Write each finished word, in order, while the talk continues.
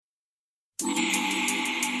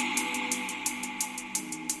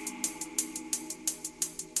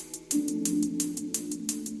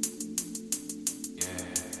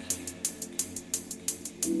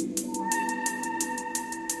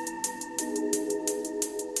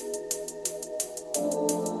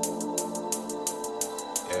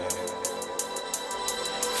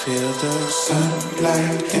Feel the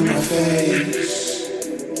sunlight in my face.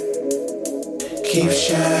 Keep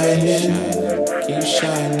shining, keep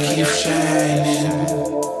shining, keep shining.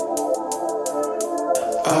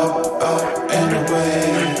 Up, up and away.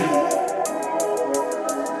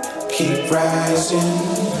 Keep rising,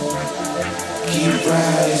 keep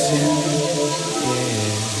rising.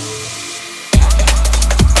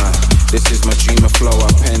 Yeah. This is my dream of flow.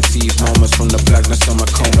 I perceive moments from the blackness of my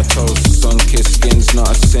comatose. Sun-kissed skin's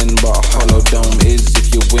not a sin, but a hollow dome is.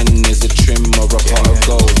 If you win, is a trim or a pot of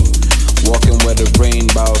gold. Walking where the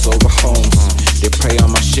rain bows over homes. They prey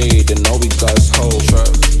on my shade and know we God's hope.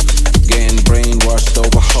 Getting brainwashed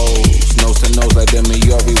over hoes. Nose to nose like them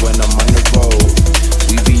Yori when I'm on the road.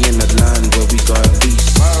 We be in the land where we got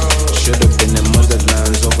beasts. Should've been in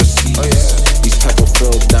motherlands overseas. These type of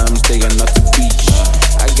filled dams, they are not the beach.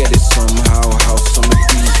 I get it somehow, house on the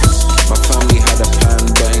beach. My family had a plan,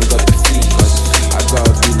 but ain't got the feet. Cause I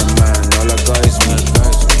gotta be the man, all I got is me.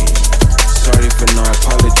 Sorry for no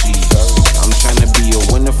apologies. I'm trying to be a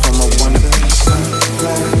winner from a wannabe.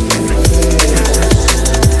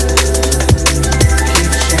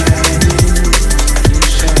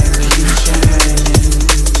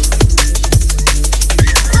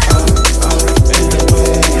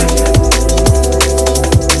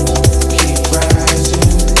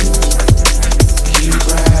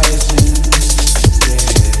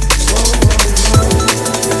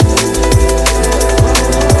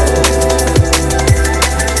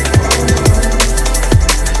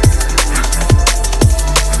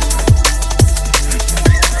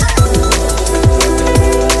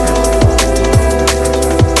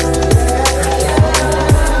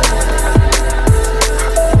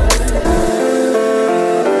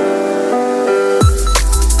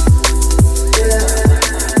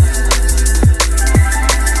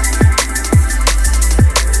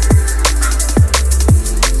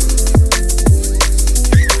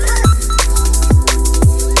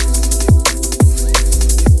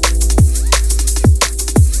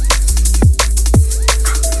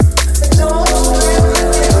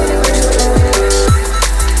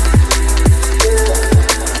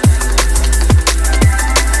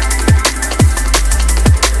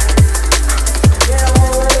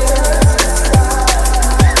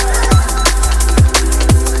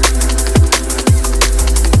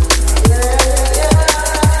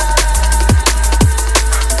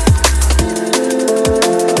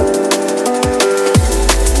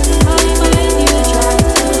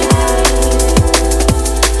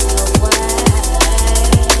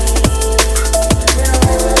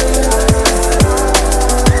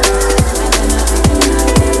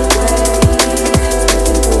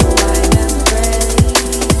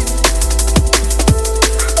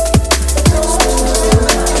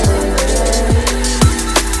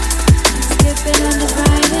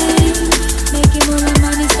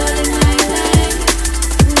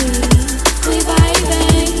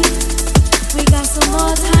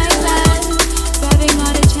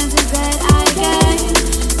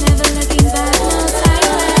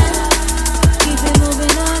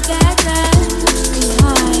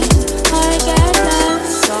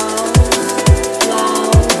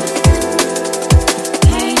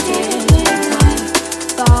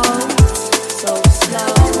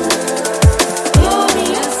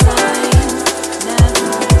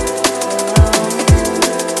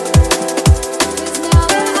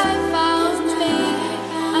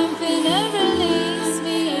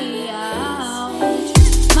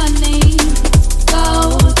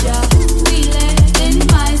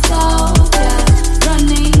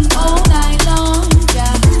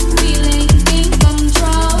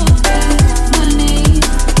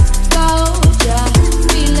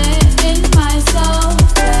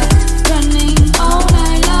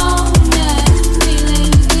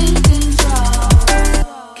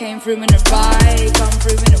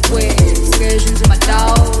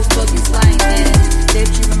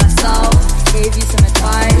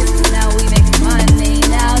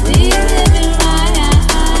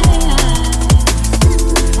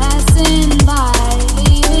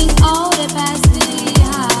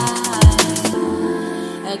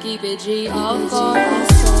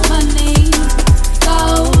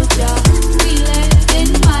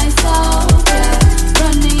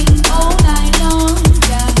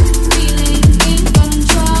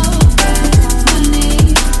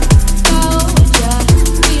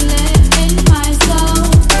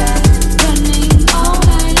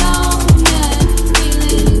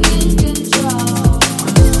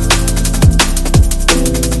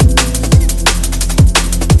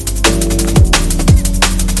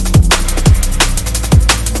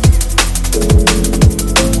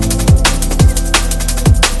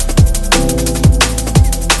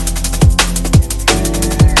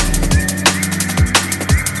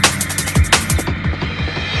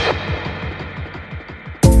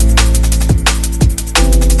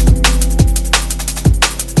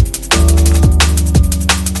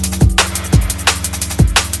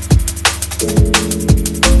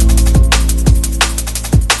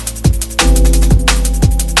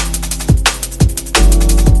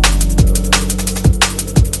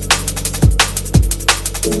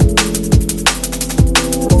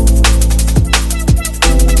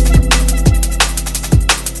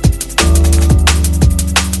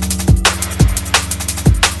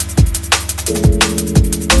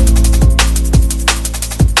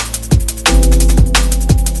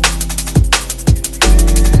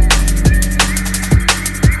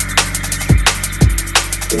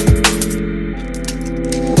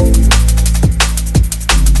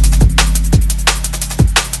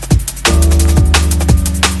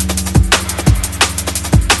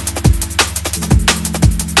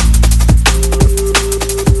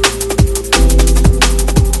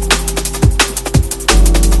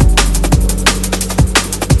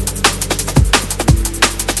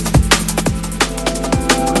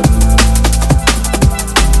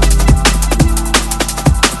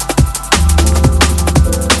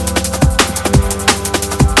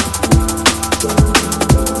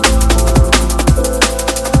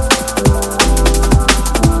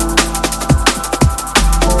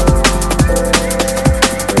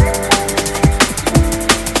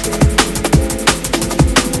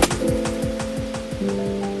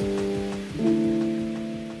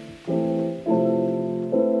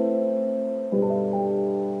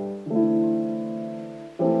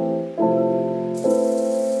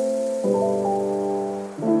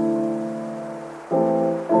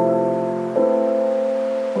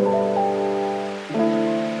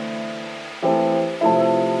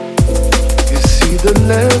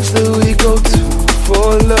 lengths that we go to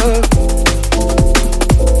for love,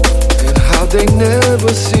 and how they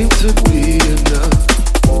never seem to be enough.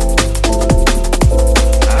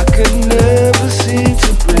 I could never seem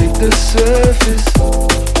to break the surface,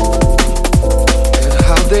 and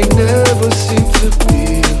how they never seem to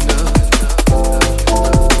be enough.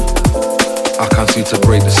 I can't seem to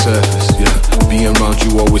break the surface, yeah. Being around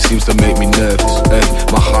you always seems to make me nervous. Hey,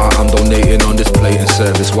 my heart I'm donating on this blatant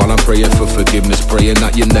service, while I'm praying for forgiveness, praying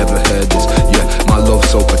that you never heard this. Yeah, my love's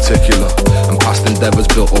so particular, and past endeavors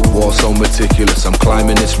built up walls so meticulous. I'm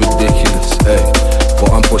climbing, it's ridiculous, hey.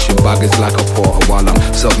 But I'm pushing baggage like a porter while I'm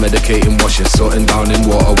self-medicating, washing something down in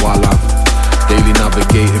water while I'm daily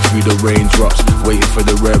navigating through the raindrops, waiting for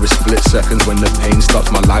the rarest split seconds when the pain stops.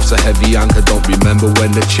 My life's a heavy anchor, don't remember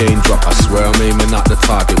when the chain drop. I swear I'm aiming at the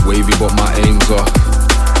target, wavy, but my aims are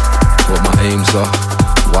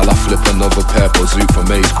while I flip another purple zoot from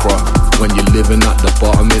Ace Crop. When you're living at the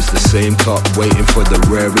bottom, it's the same top, waiting for the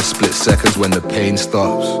rarest split seconds when the pain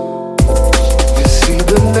stops. You see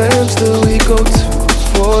the lengths that we go to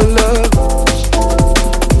for love,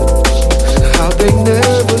 and how they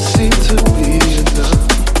never seem to be enough.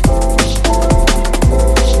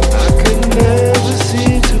 I could never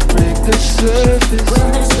seem to break the surface, when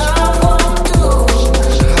this love won't do,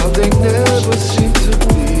 and how they never seem to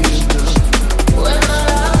be enough. When the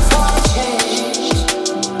love won't change,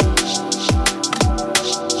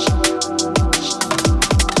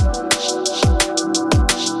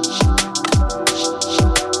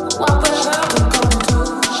 what will love gonna do?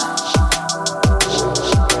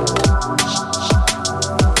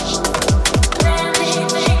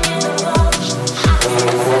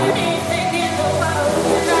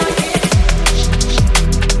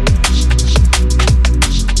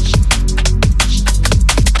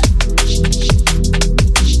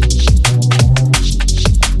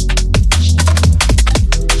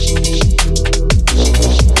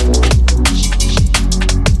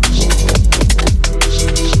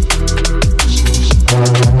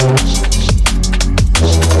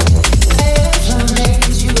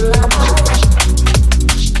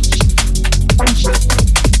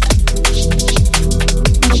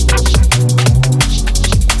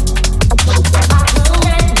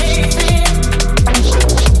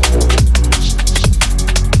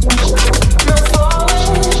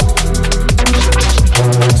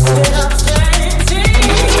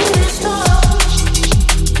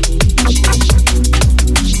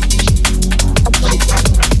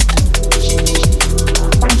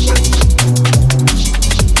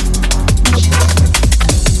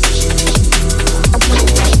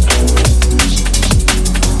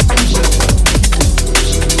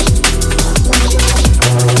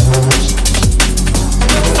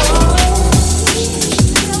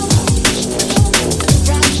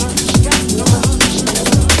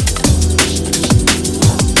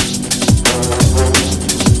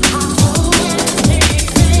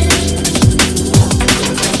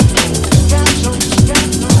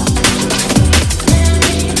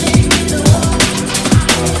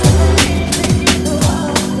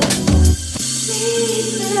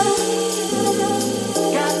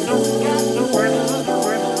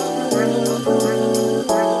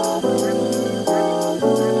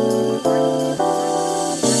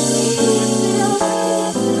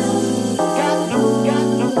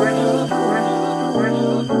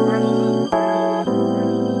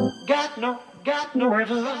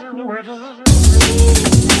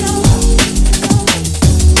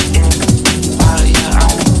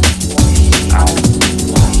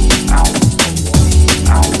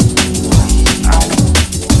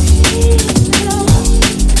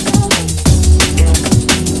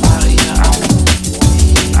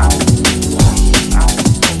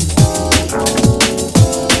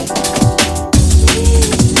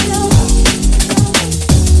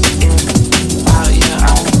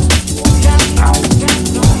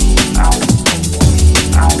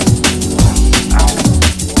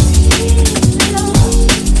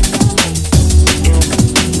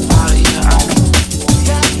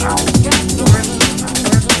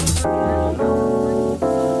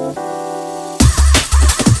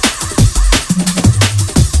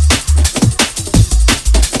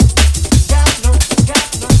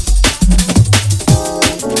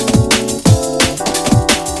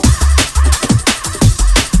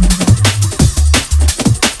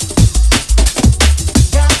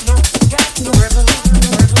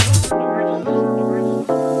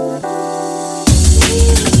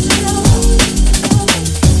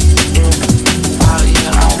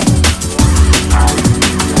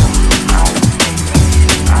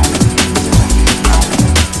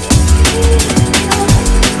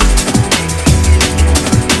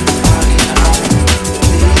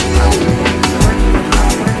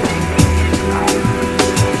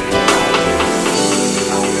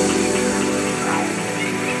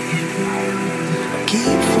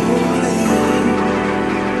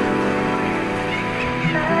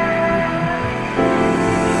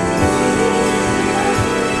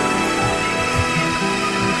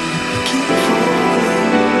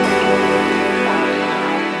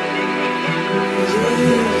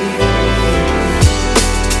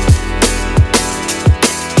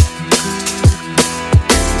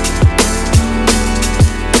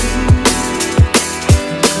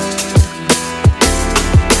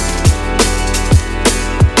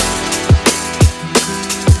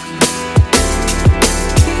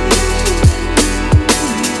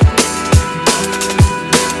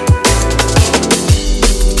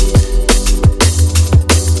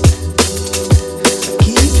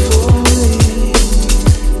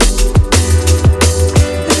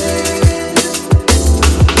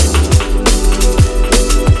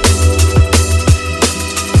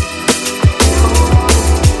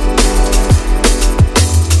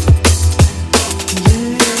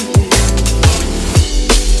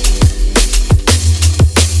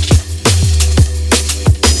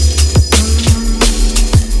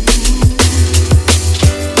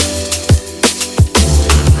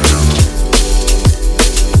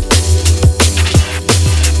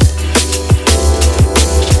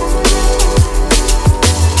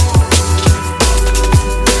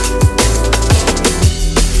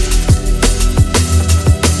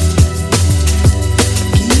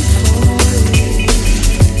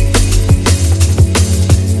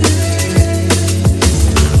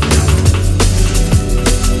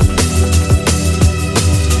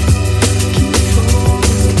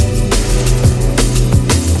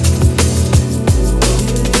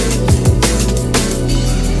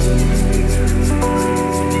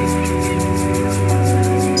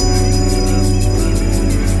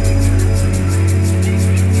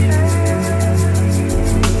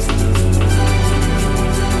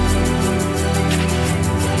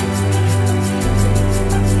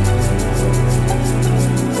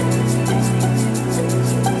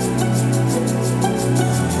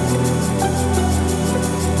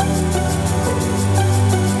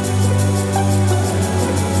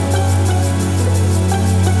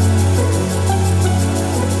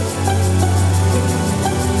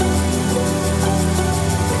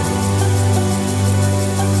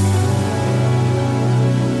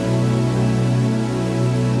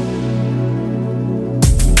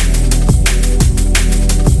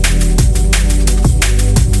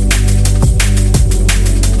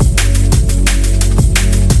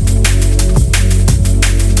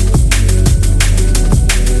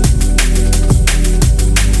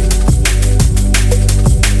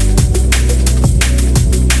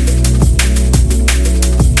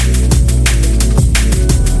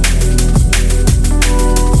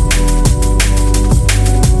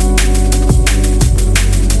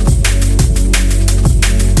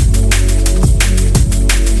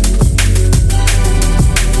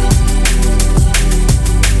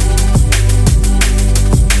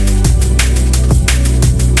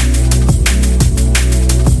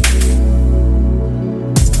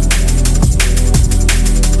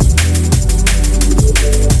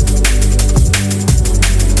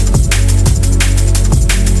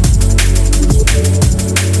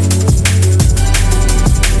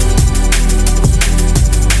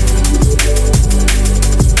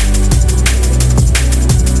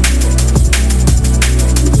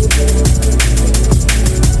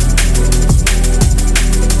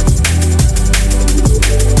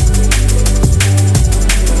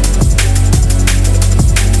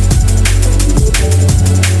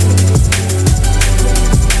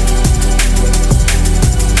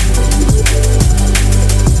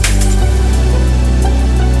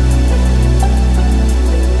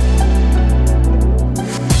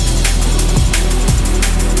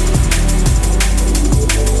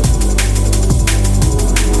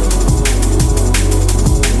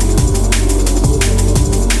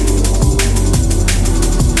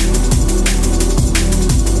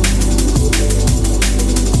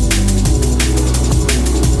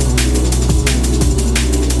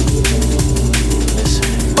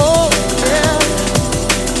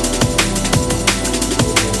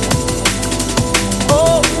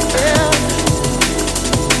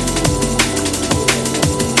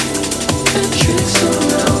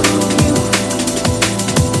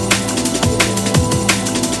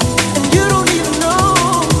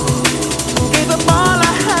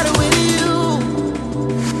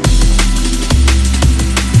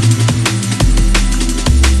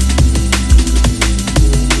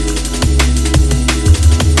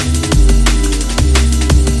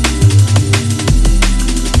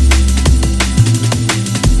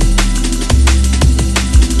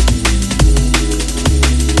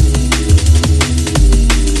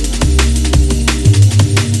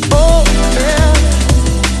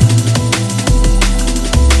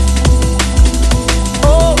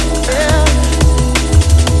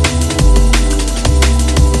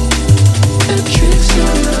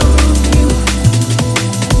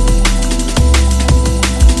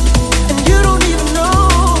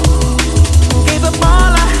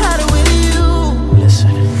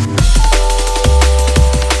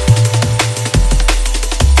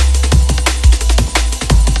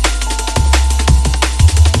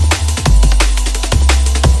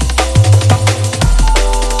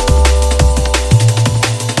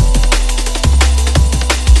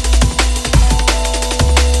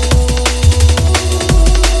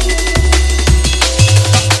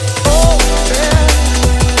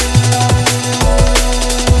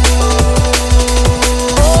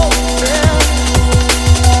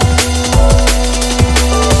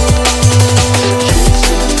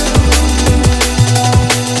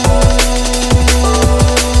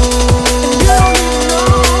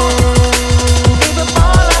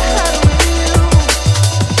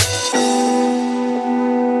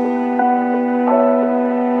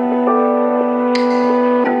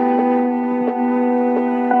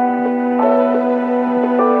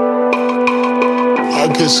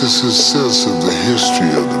 a sense of the history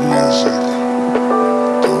of the music.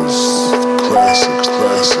 Those classics.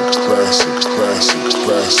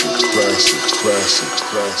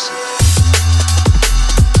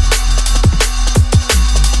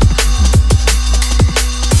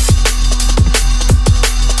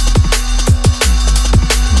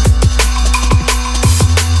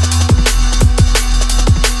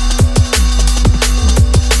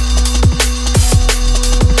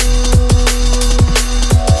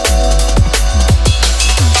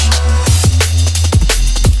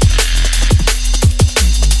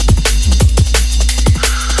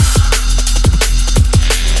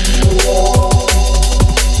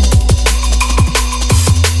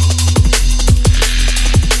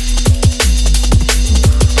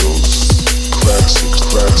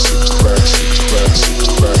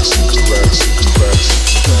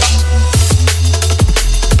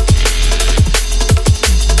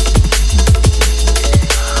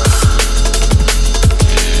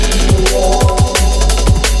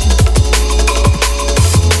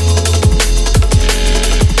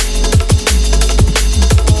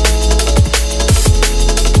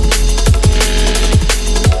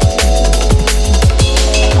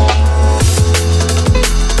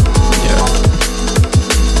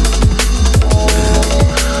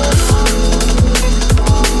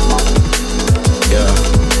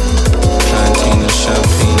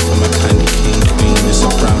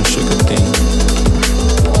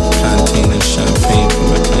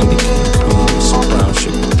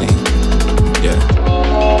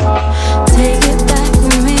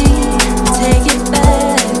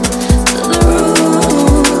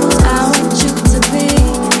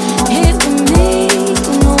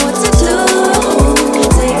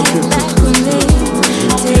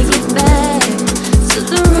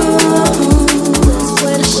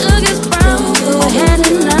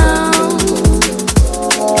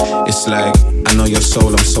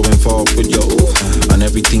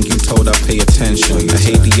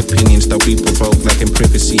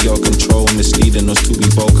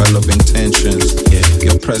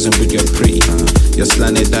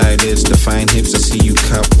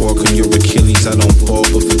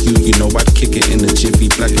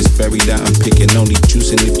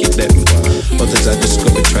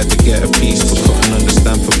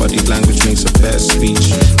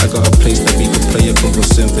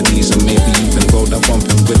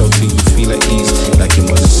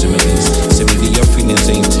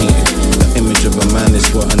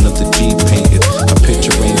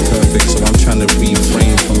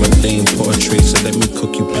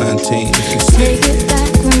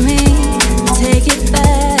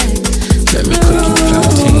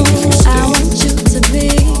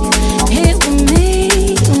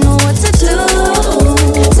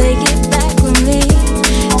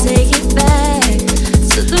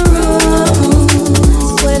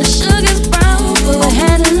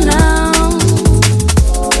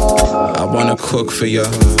 For ya,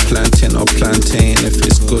 plantain or plantain if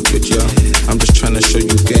it's good with ya. I'm just trying to show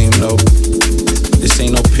you game, no. This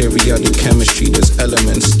ain't no periodic chemistry. There's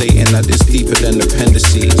elements stating that it's deeper than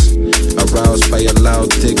appendices. Aroused by a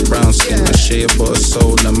loud, thick brown skin. I share but a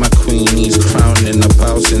soul and my queen needs crowning.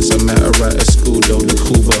 About since I met her at a school, though the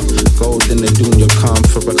Cuba. Gold in the dunya, calm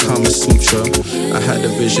for a Kama Sutra. I had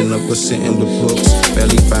a vision of us sitting with books.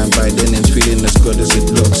 Barely fine by then and feeling as good as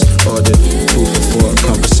it looks. Ordered food for thought,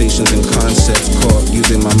 conversations and concepts. Caught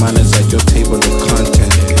using my manners at your table of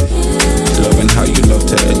content. Loving how you love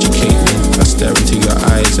to educate me. I stare into your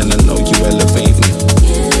eyes and I know you elevate me.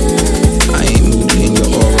 I ain't moody in your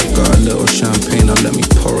aura. Got a little champagne, now let me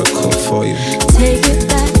pour a cup for you. Take it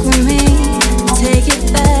back with me. Take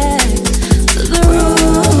it back to the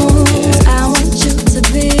roots. I want you to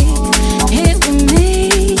be here with me.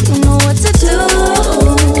 You know what to do.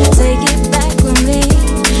 Take it back with me.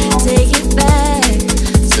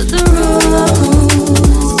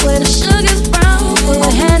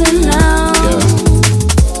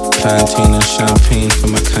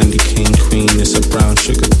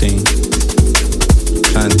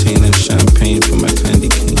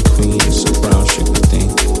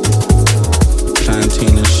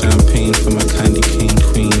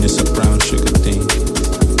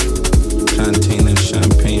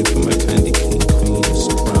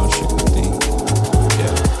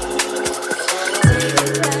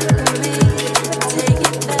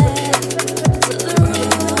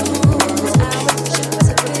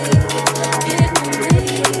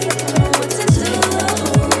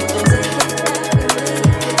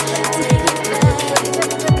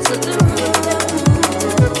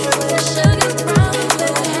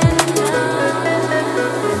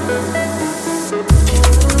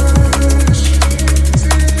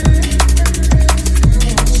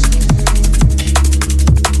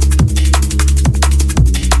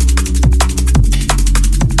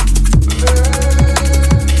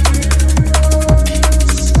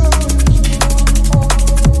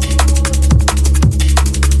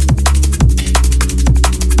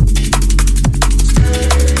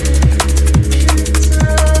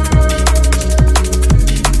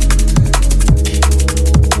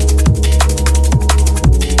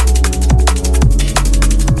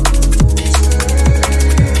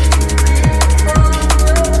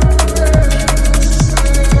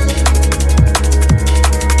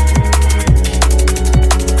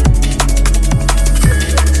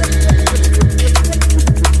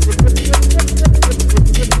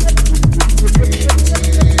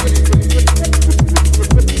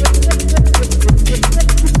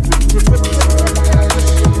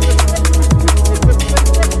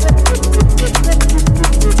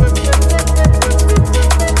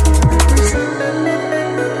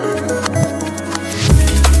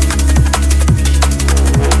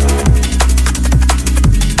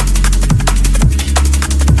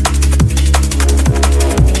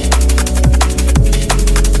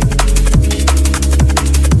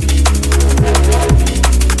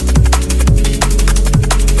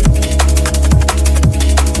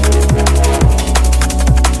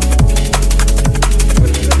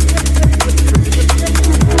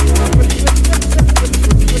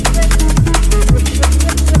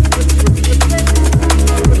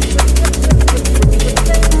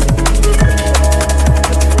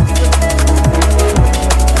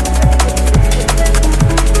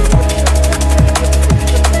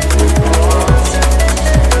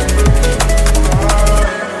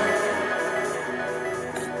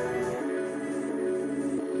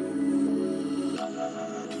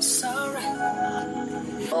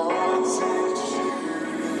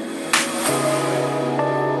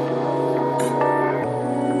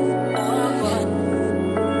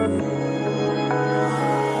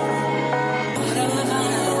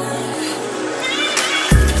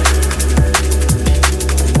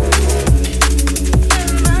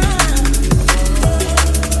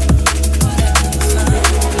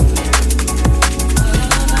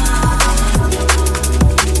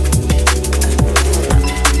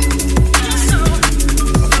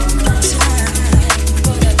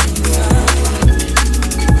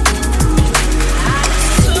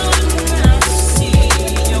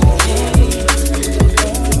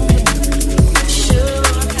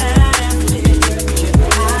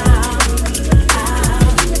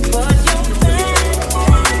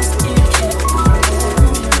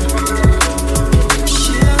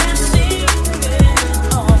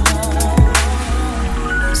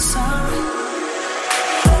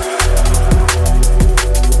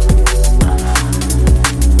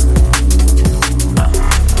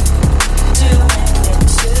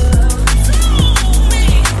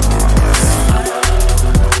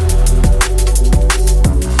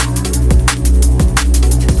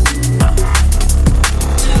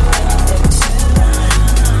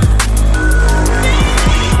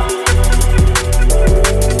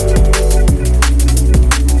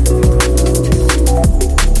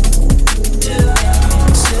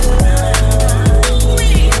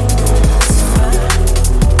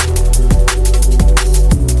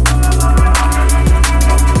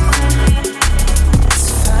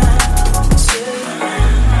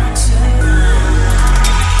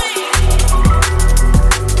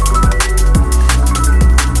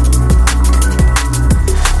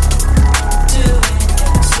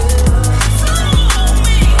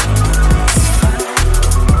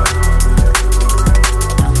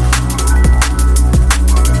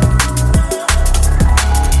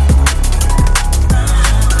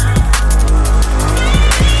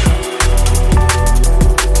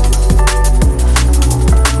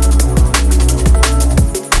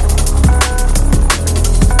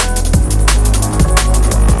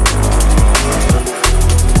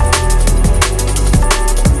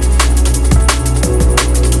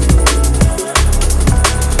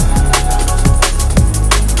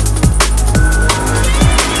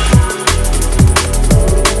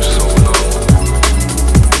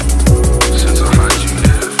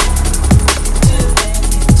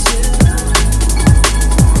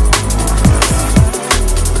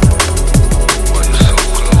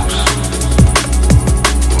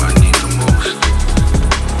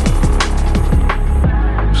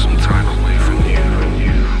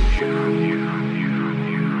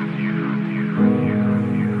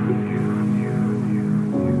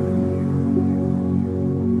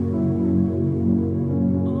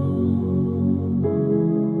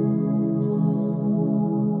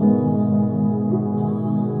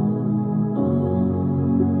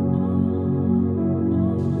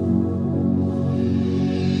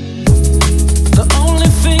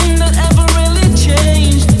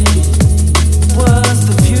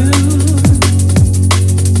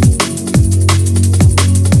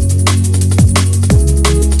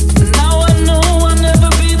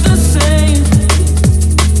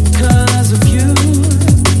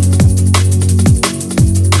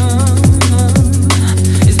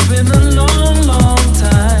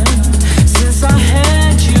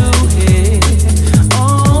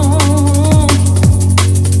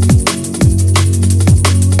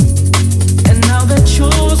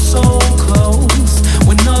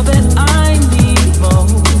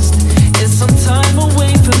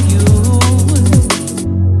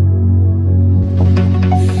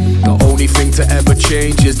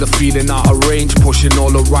 is the feeling out of range, pushing all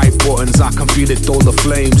the right buttons. I can feel it though the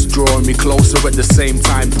flames, drawing me closer at the same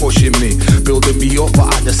time, pushing me, building me up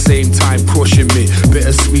but at the same time crushing me.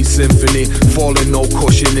 Bittersweet symphony, falling no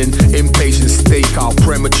cushioning, impatient stakeout,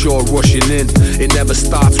 premature rushing in. It never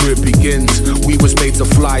starts where it begins. We was made to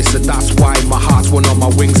fly, so that's why my heart's one on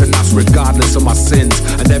my wings, and that's regardless of my sins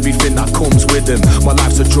and everything that comes with them. My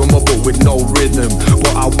life's a drummer but with no rhythm,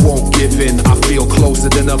 but I won't give in. I feel closer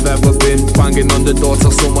than I've ever been, banging on the door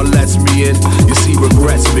till someone lets me in. You see,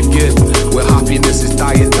 regrets begin where happiness is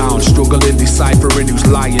dying down, struggling deciphering who's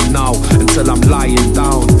lying now until I'm lying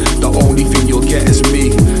down. The only thing you'll get is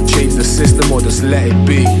me. Change the system or just let it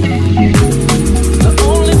be. The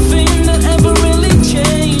only thing that ever really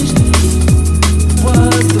changed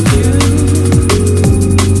was the view.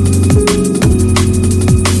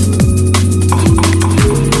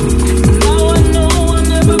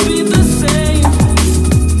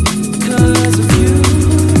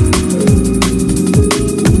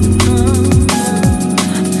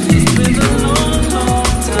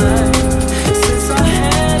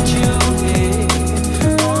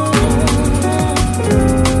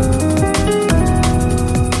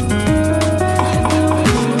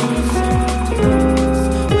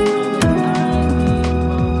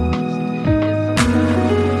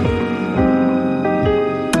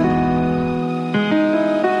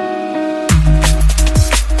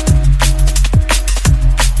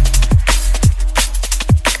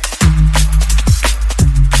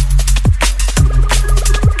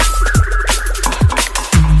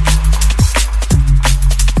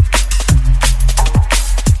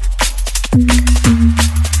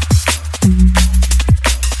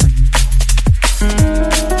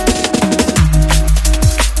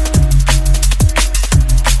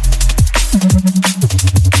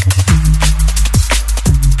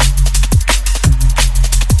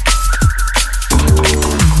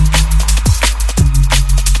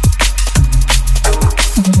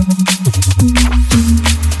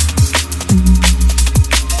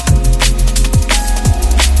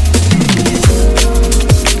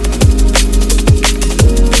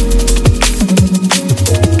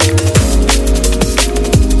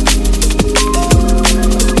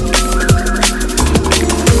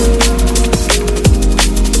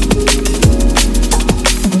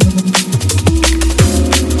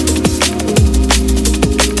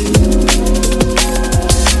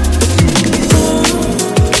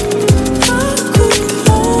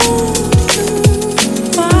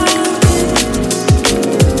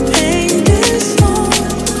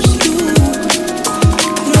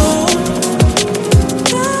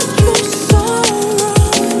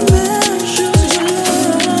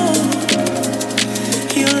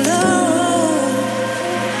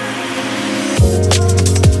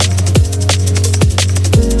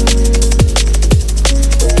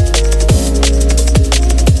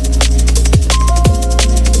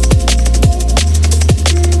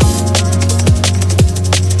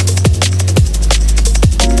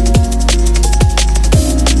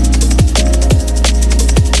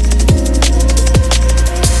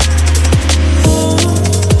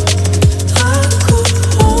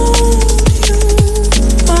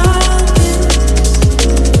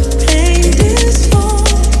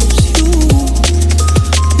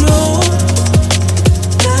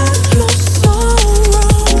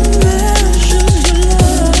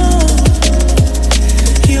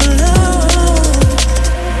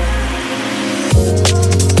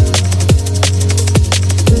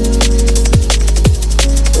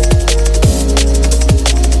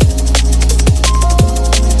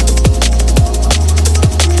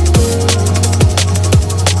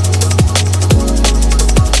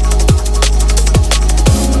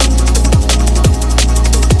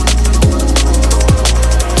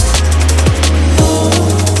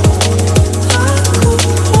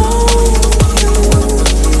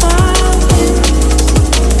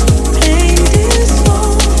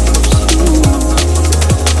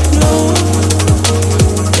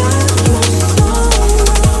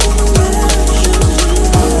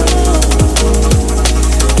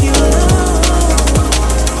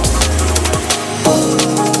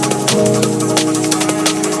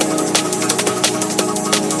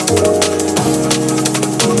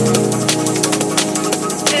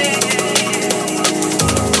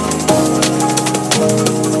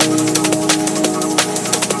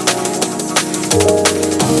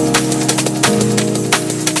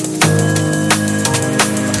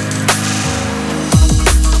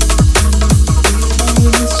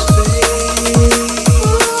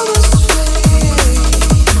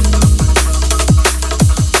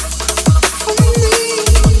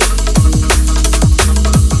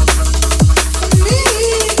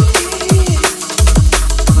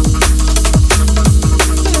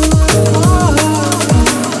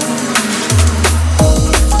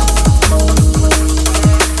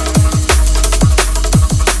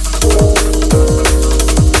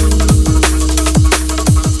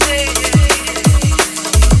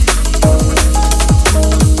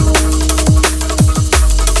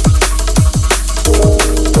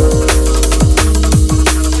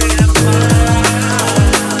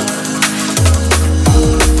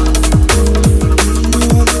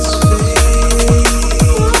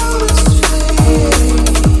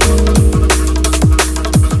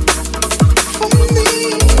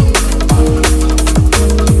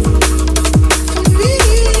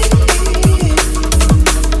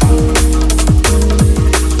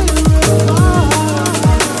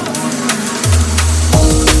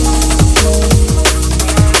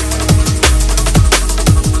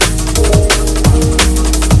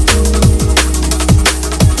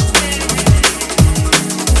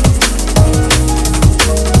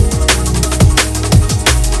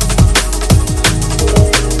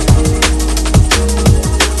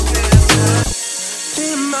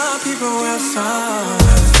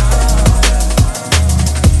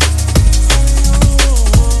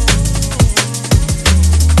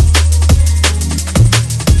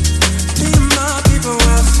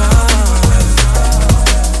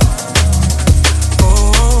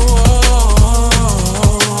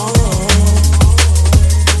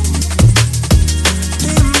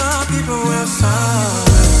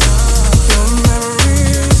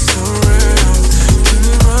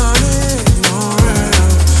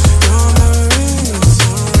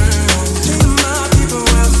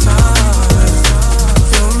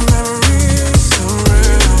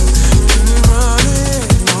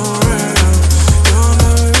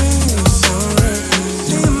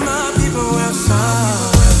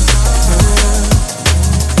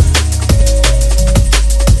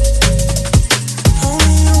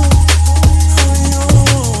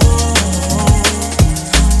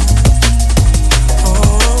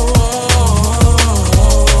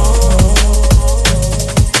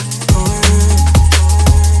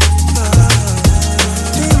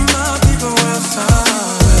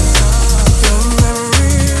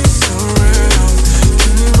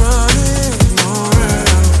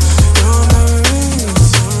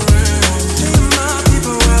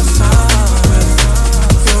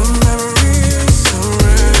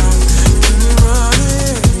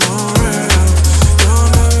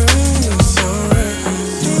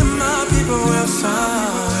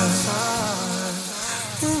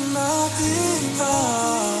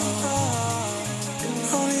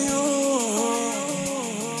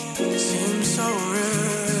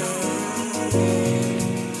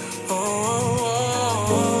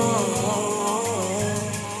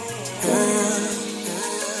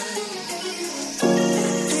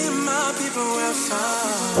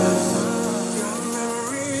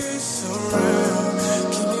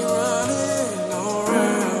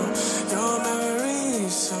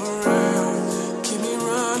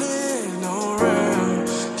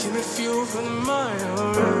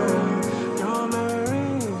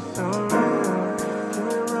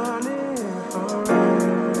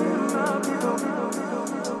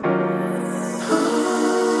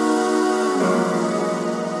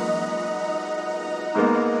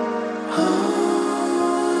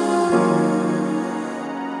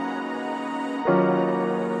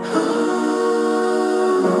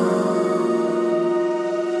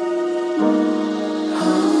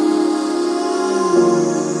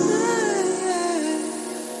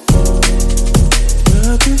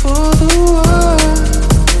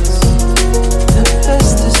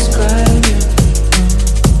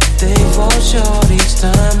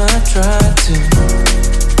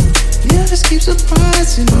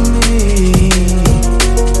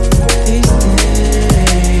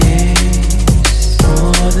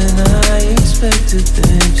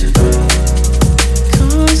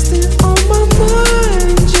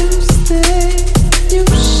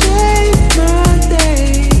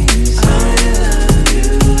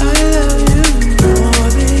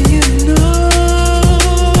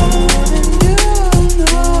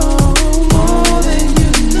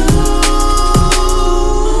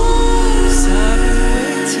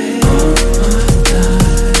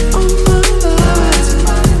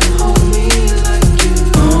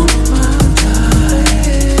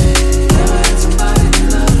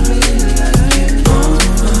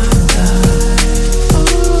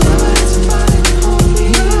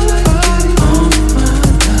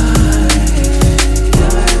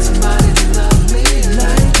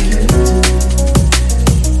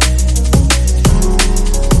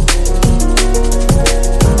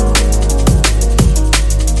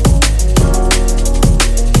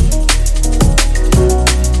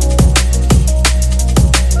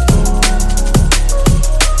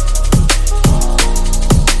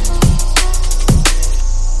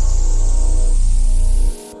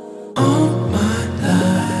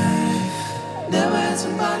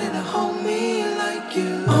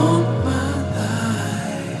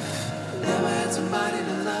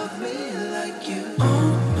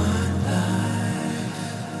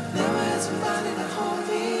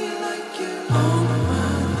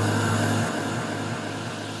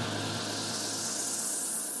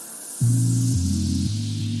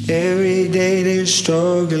 Every day the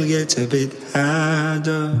struggle gets a bit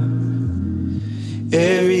harder.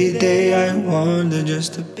 Every day I wonder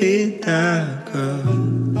just a bit darker.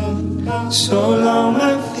 So long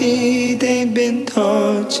my feet ain't been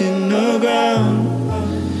touching the ground,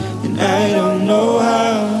 and I don't know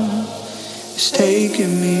how it's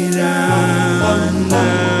taking me down,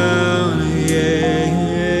 down again,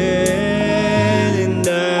 and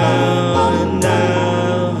down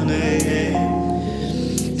again.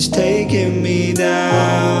 It's taking me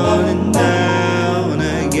down and down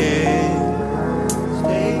again. It's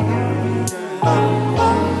taking me down.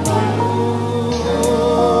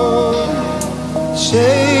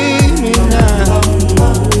 Save me now.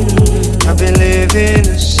 I've been living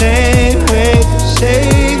the same way.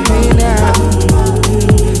 Save me now.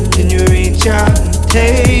 Can you reach out and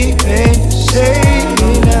take me? Save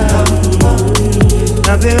me now.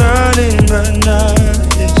 I've been running but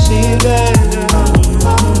nothing seems better.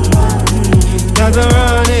 I've been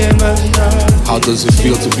running but nothing. How does it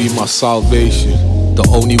feel to be my salvation? The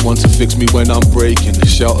only one to fix me when I'm breaking. The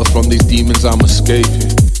shelter from these demons I'm escaping.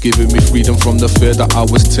 Giving me freedom from the fear that I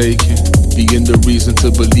was taking. Being the reason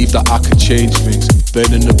to believe that I could change things.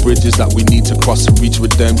 Burning the bridges that we need to cross to reach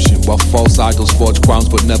redemption. While false idols forge crowns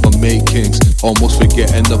but never make kings. Almost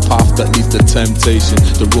forgetting the path that leads to temptation.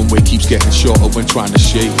 The runway keeps getting shorter when trying to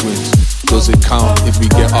shake wings. Does it count if we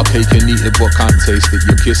get our cake and eat it but can't taste it?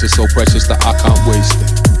 Your kiss is so precious that I can't waste it.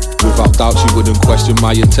 Without doubt you wouldn't question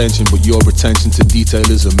my intention, but your attention to detail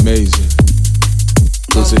is amazing.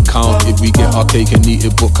 Does it count if we get our cake and eat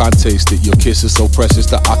it but can't taste it? Your kiss is so precious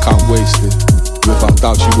that I can't waste it. Without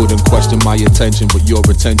doubt you wouldn't question my attention, but your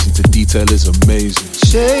attention to detail is amazing.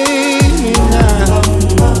 Save me now.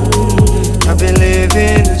 I've been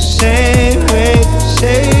living the same way.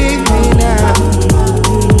 Save me now.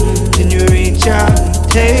 Can you reach out and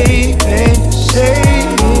take me? Save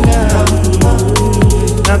me now.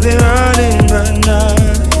 I've been running but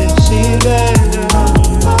nothing seems better.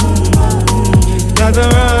 I've been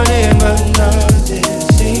running but nothing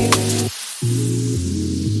seems.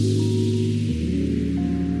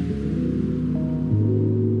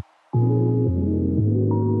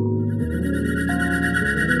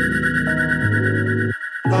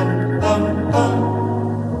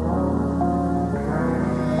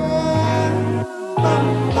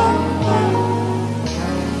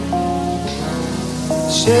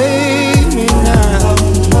 Save me now.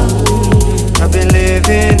 I've been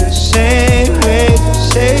living the same way.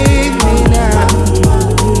 Save me now.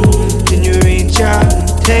 Can you reach out and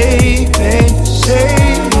take me?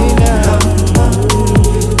 Save me now.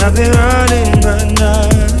 I've been running but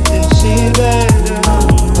nothing seems better.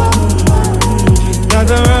 I've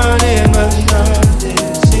been running but nothing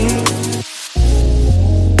seems.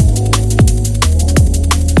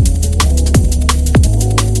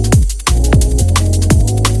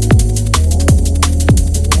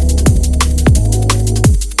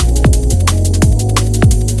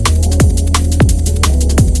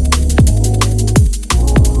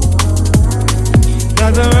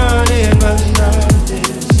 I've been running but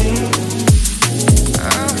nothing seems.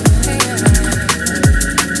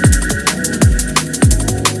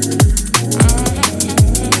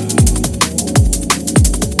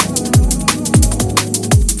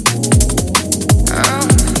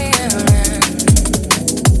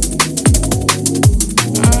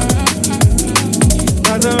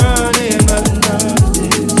 I've been running but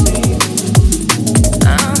nothing seems.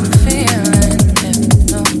 I'm feeling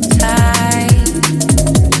hypnotized.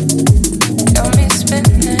 Got me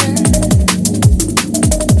spinning.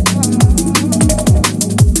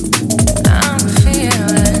 I'm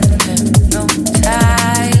feeling hypnotized.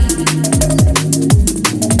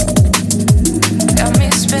 Got me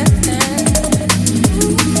spinning.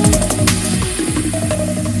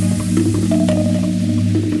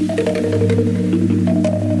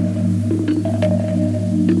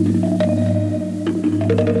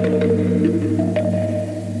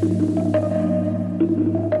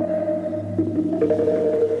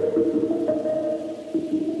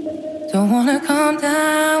 Don't wanna calm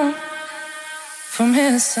down from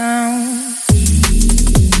his sound.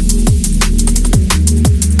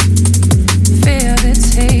 Feel it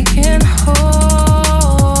taking hold.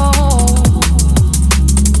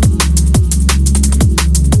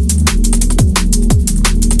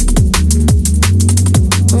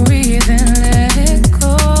 Breathe and let it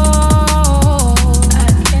go. I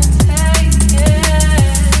can't take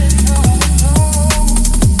it no more.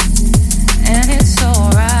 And it's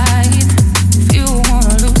alright if you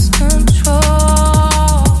wanna lose control.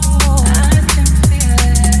 I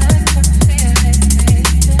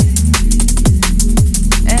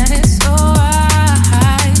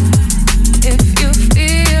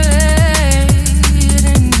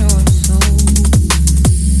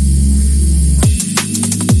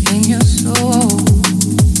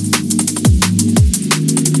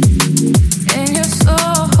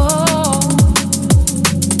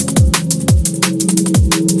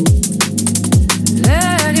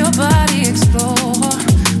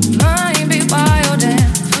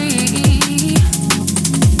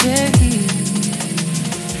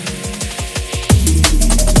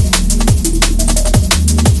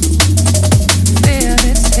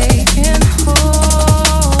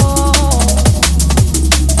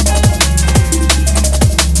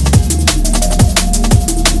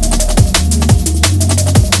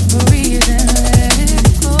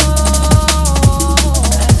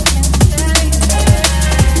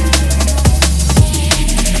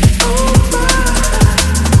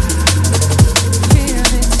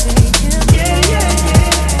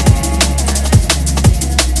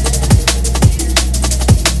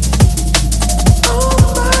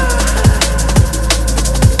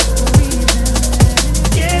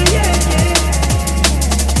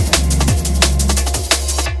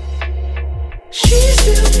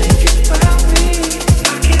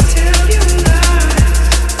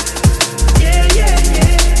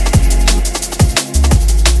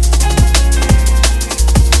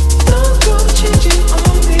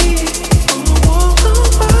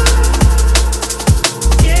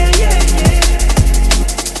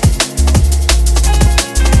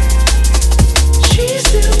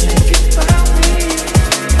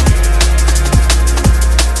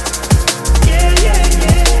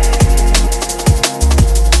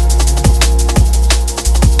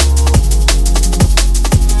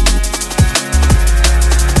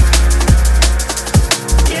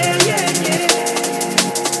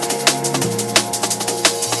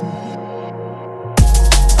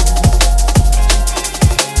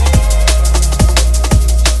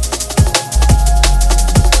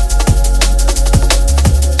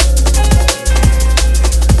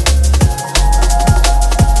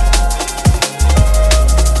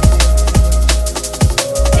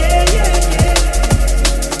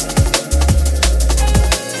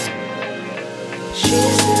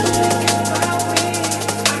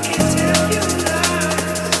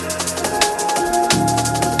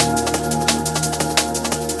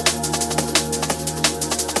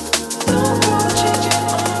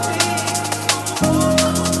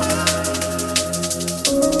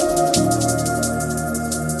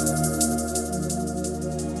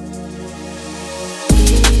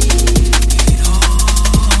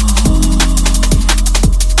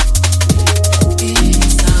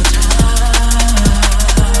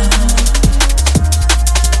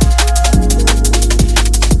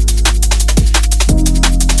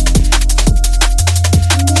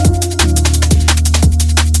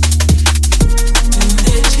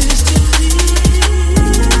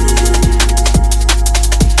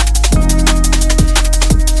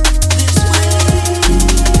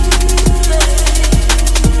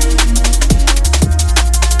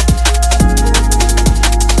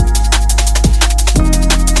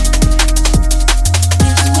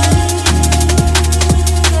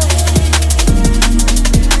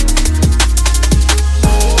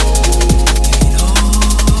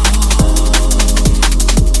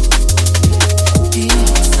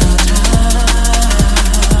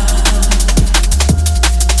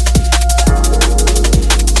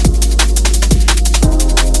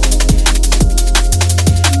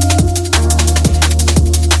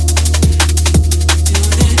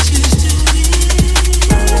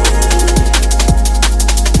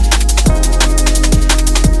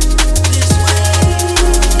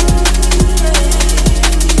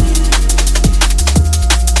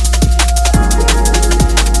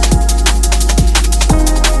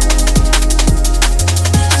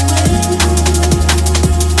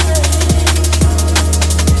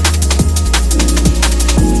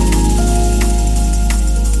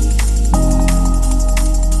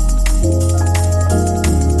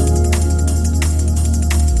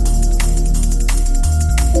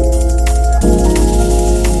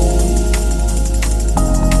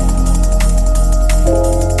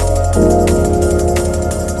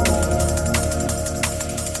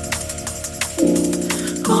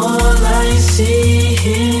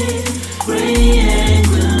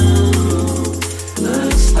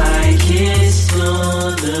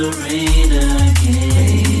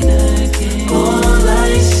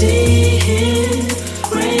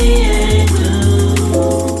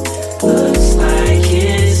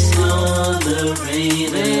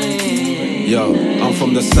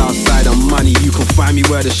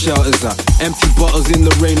Shelters are empty bottles in the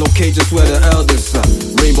rain, no cages where the elders are.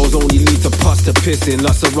 Rainbows only lead to pus to pissing.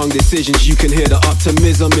 Lots of wrong decisions, you can hear the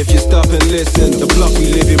optimism if you stop and listen. The block we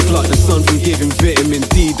live in, block the sun from giving vitamin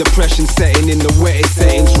D. Depression setting in the wettest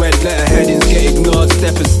settings. Red letter headings get ignored.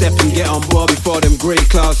 Step and get on board before them grey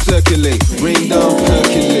clouds circulate. Rain down,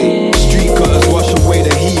 percolate. Street cutters wash away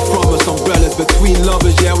the heat from us. Umbrellas between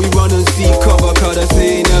lovers, yeah, we run and seek cover. Cause they say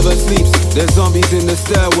he never sleeps. There's zombies in the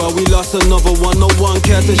stairwell. We lost another one, no one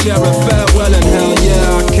cares to share a farewell. And hell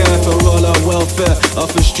yeah, I care for all our welfare.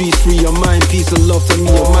 Off the streets, free your mind, peace and love to me,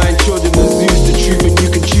 your mind. Children of Zeus, the truth, and you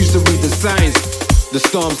can choose to read the signs. The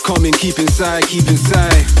storm's coming, keep inside, keep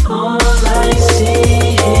inside. All I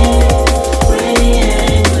see is rain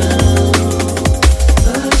and blue.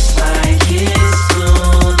 Looks like it's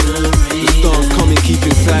on the rain. The storm's coming, keep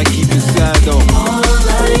inside though. All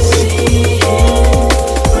I see is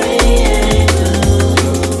rain and blue.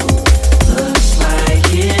 Looks like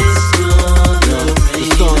it's on the rain. The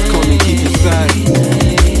storm's coming, keep inside.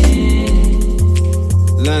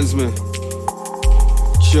 Landsman,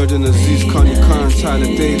 children of Zeus, Kanye Khan, Tyler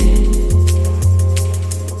Daly.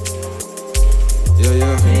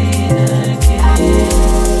 Yeah.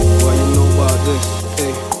 What you know about this?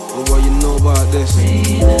 Hey, or what you know about this?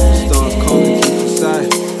 Storms coming, keep inside.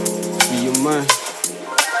 Be your mind.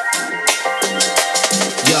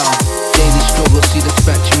 Yo, daily struggle, see the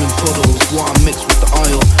spectrum in puddles. Water mixed with the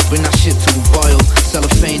oil, bring that shit to a boil.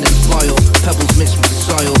 Cellophane and foil, pebbles mixed with the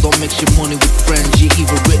soil. Don't mix your money with friends, you're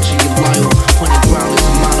either rich or you're loyal. Honey ground is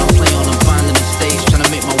a man, I play on abandoned stage. Trying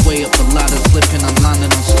to make my way up the ladder, slipping and landing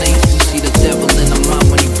on snakes. You see the devil in a man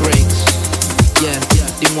when he breaks. Yeah,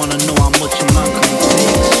 they wanna know how much a man can take.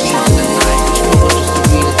 Speeds in the night, we struggle just to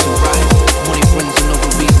read it to write. Money brings another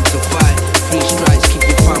reason to fight. 3 strikes, keep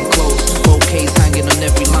your fam close. Bouquets hanging on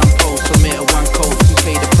every lamppost. Submit a one coat, you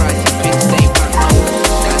pay the price in pink stain back home.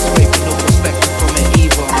 Skyscraper, no perspective from it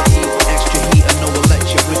either. Extra heater, no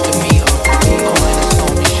electric with the meter. Coin and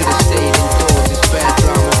stone, you should've stayed indoors. It's bad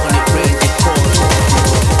drama when it rains, it pours.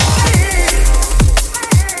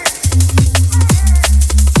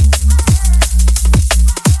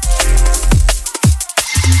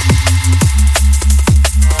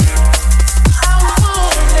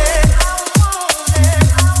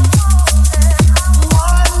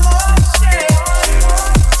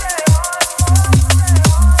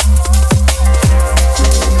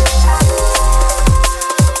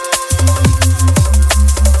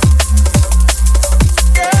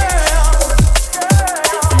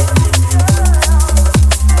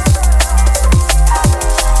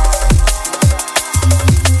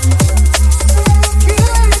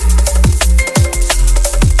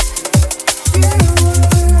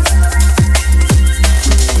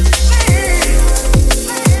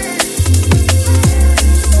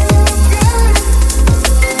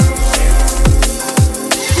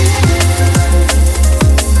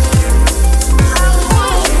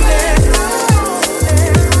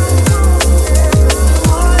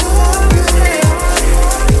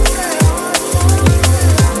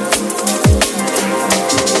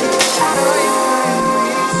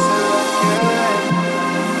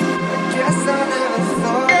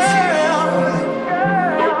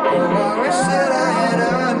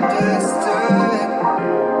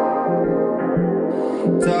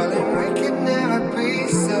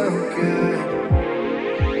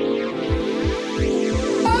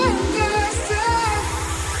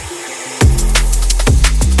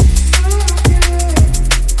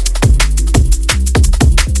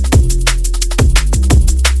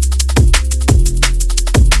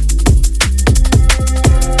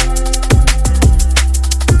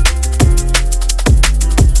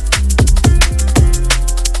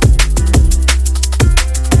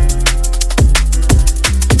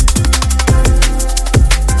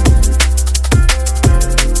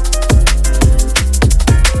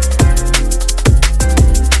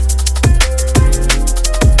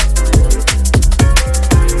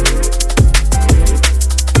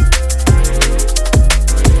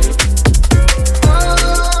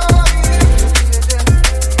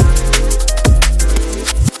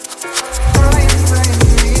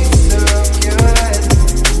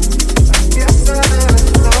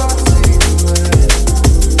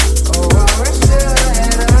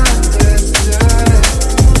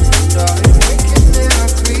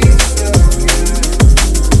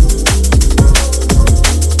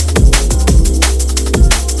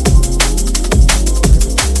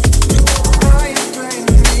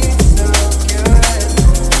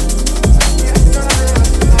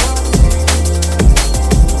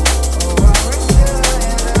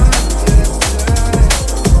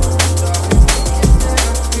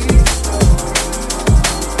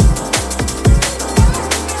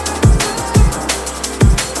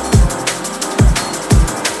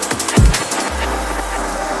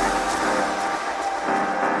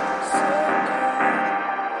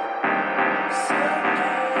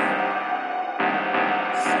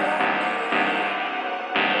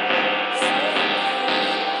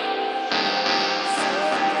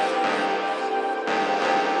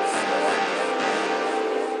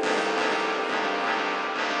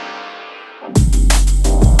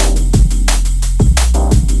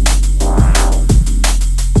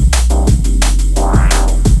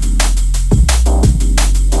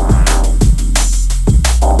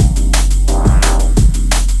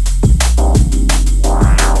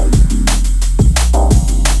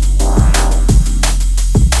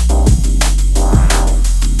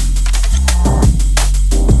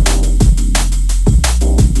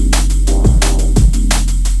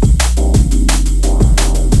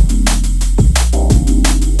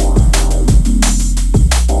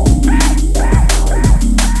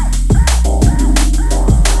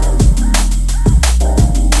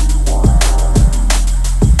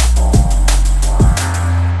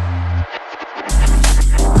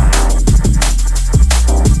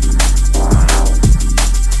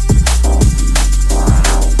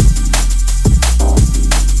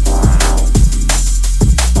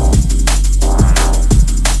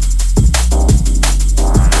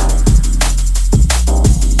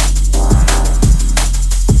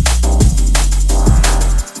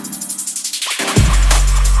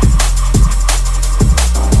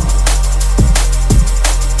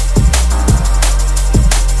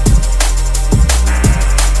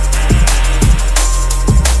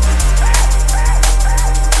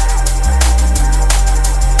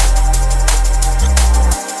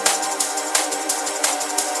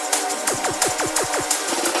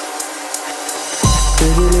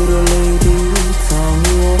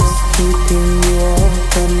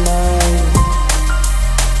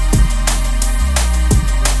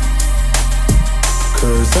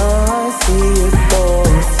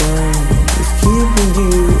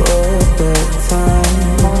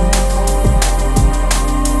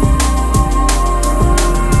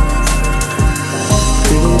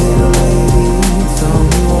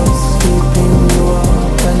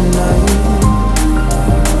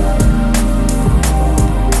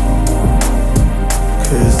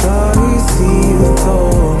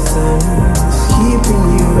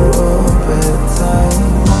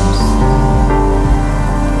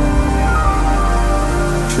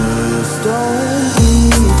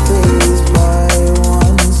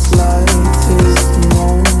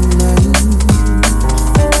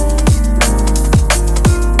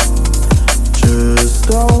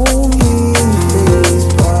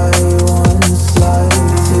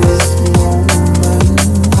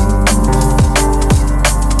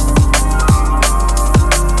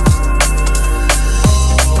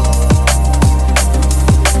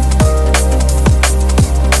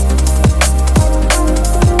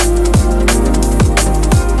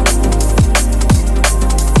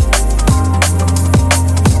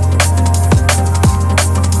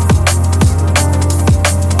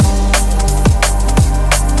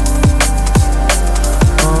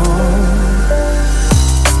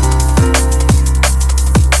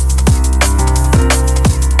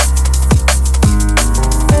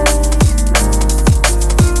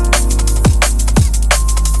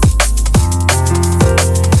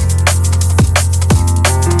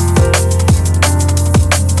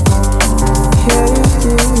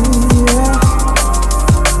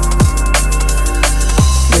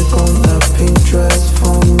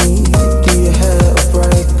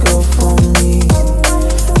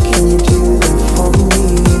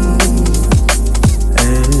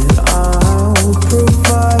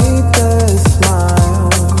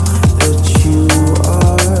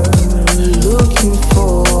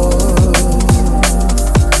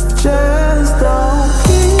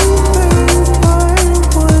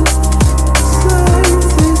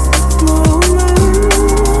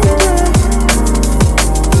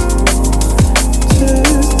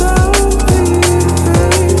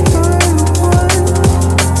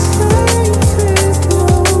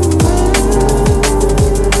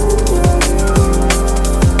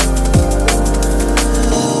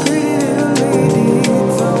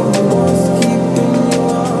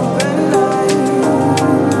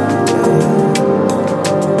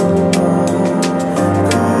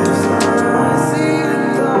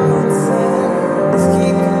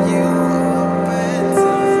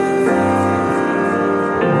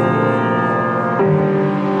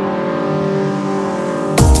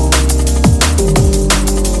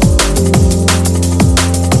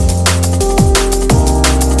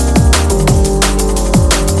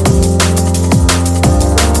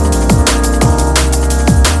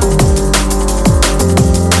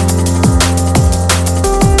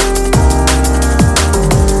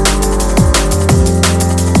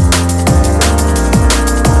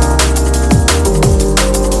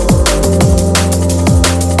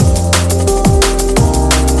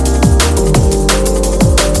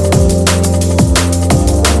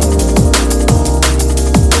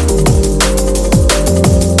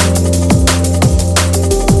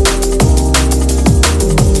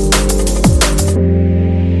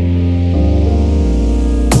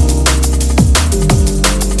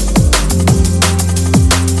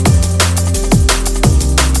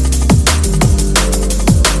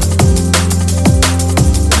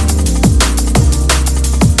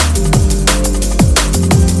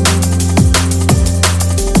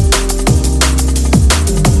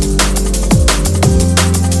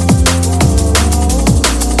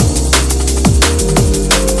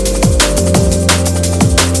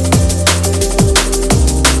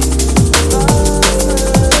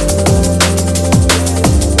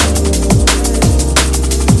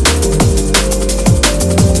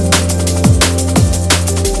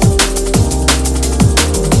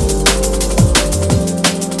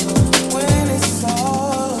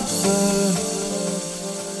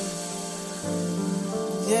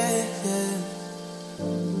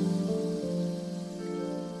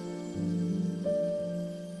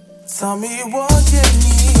 Tell me what you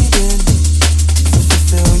needed to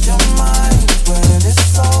fulfill your mind when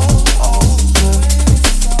it's all over.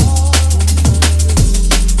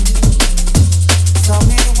 Tell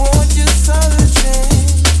me what you're searching.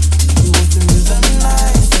 You went through the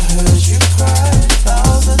nights, I heard you cry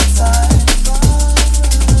 1,000 times.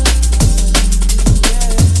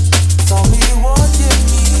 Tell me what you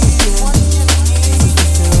needed to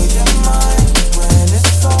fulfill your mind when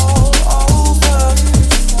it's all over.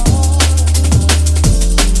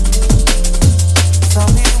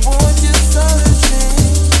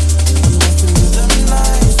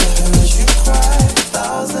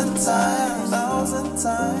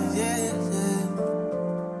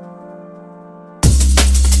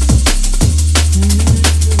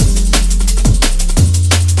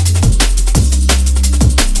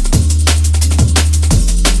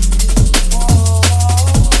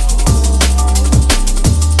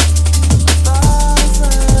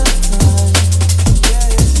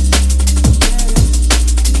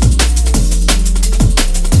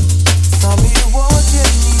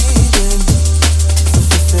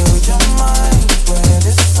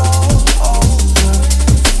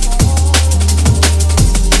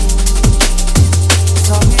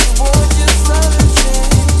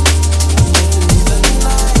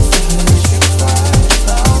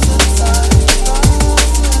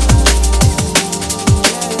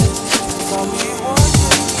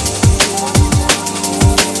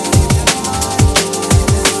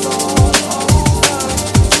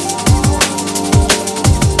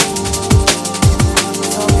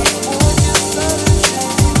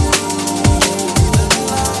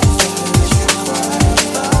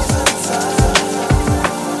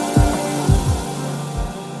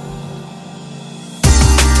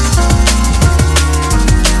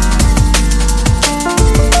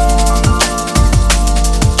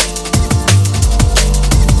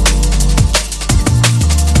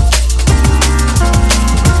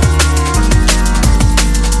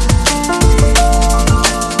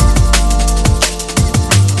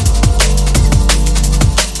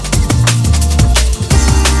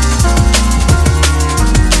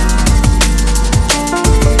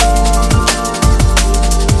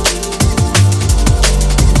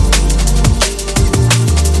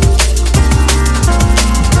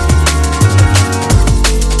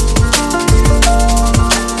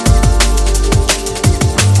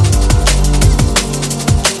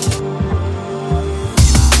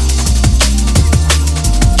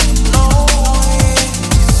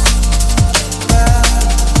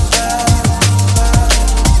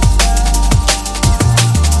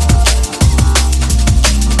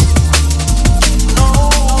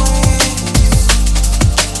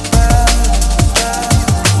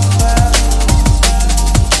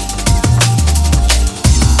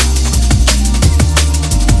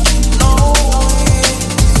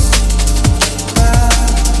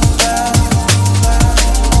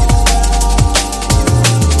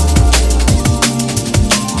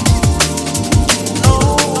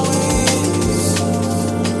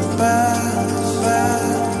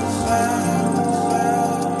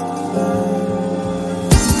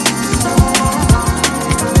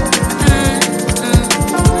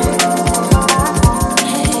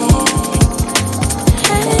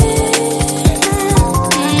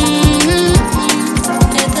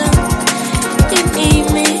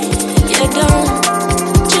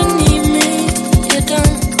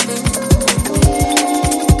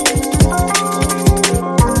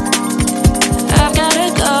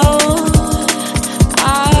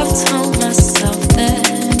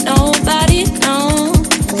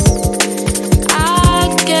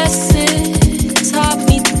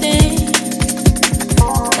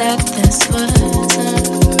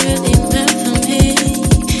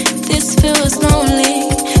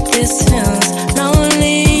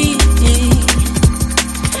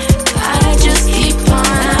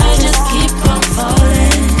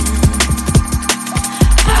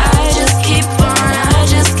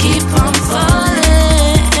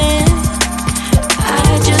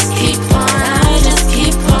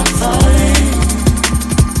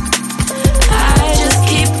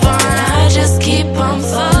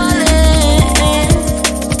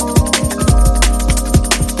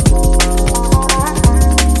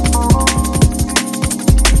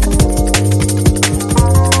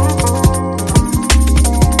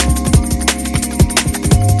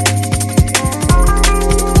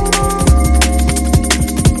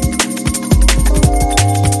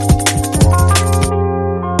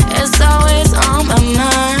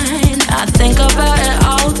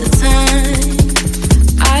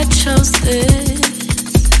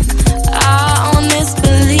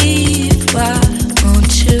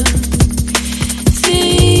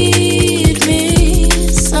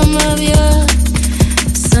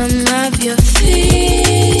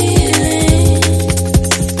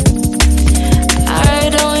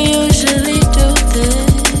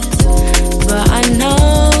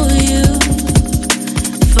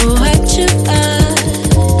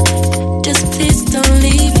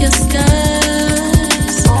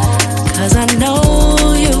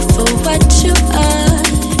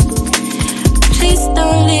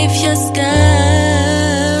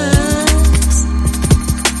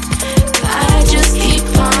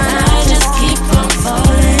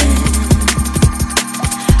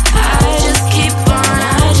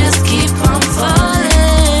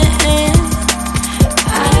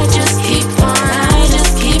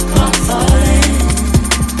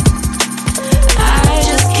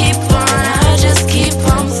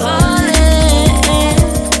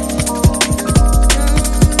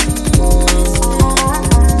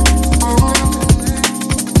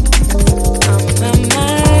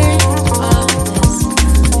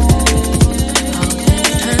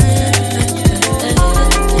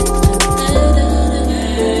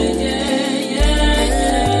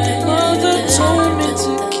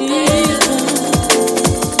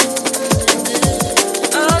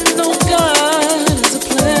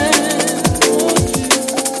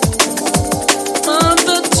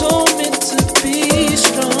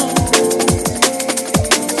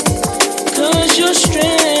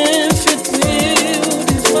 strength, it will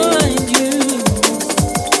define you.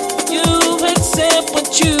 You accept what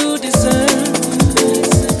you deserve,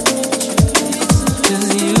 'cause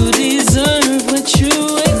you deserve what you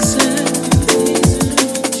accept.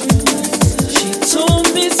 She told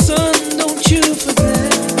me, son, don't you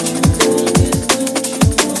forget,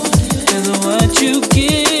 'cause what you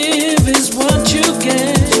give is what you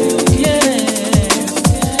get.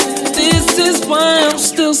 Why I'm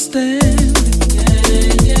still standing.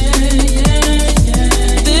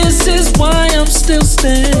 This is why I'm still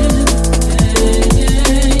standing.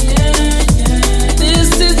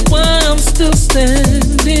 This is why I'm still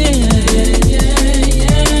standing.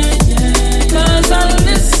 'Cause I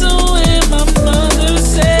listen when my mother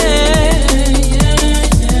said.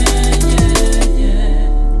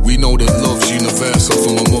 We know that love's universal,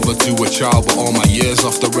 from a mother to a child, but all my years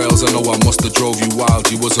off the rails, I know I must have drove you wild.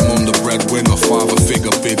 You was among the breadwinner, father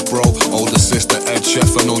figure, big bro, older sister, head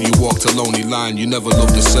chef. I know you walked a lonely line, you never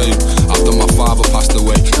loved the same. After my father passed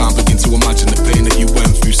away, can't begin to imagine the pain that you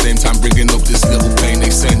went through. Same time bringing up this little pain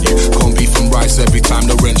they send you. Corned beef and rice every time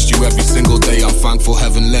the rent's due. Every single day I'm thankful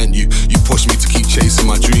heaven lent you. You pushed me to keep chasing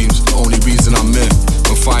my dreams, the only reason I'm in.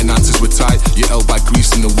 When finances were tight, you held by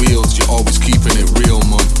greasing the wheels. You're always keeping it real,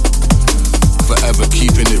 mum. Forever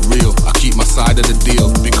keeping it real. I keep my side of the deal,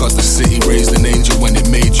 because the city raised an angel when it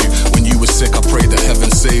made you. When you were sick, I pray that heaven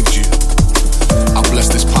saved you. I bless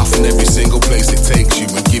this path in every single place it takes you,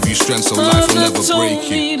 and give you strength so life will never break you. Mother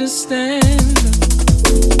told me to stand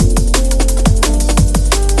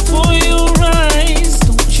for your rise,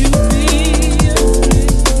 don't you be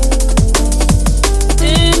afraid.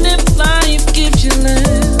 And if life gives you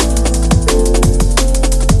land,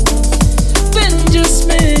 then just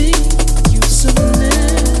make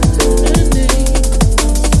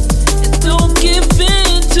and don't give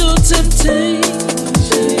in to temptation.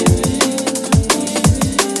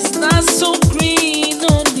 It's not so green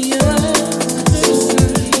on the other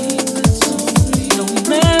side. No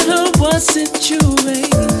matter what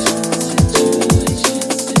situation,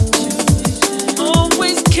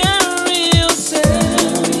 always carry yourself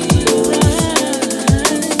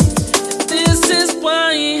right. This is why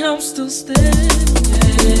I'm still standing.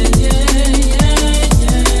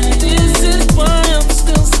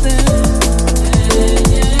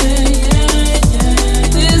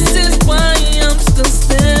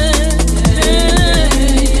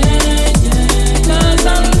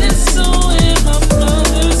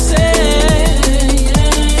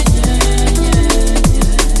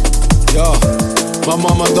 My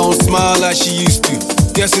mama don't smile like she used to.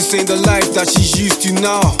 Guess this ain't the life that she's used to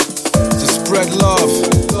now. To spread love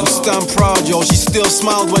and stand proud, yo. She still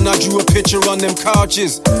smiled when I drew a picture on them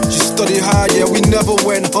couches. She studied hard, yeah, we never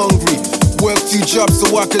went hungry. Worked 2 jobs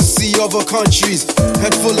so I could see other countries.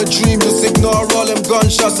 Head full of dreams, just ignore all them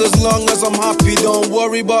gunshots. As long as I'm happy, don't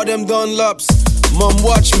worry about them Dunlops. Mom,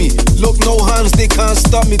 watch me, look, no hands, they can't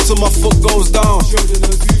stop me till my foot goes down.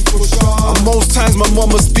 And most times my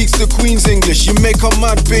mama speaks the Queen's English. You make her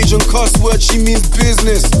mad, Bajan cuss word, she means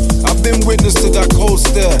business. I've been witness to that cold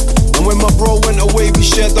stare. And when my bro went away, we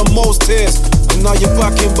shared the most tears. And now you're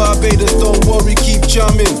back in Barbados, don't worry, keep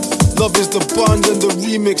jamming. Love is the bond and the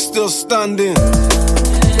remix still standing.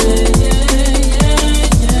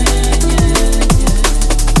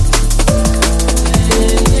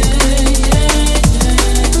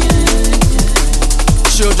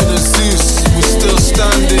 Children of Zeus, we still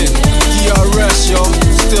standing. DRS, yo,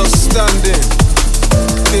 still standing.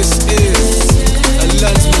 This is a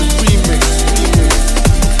Lensman remix.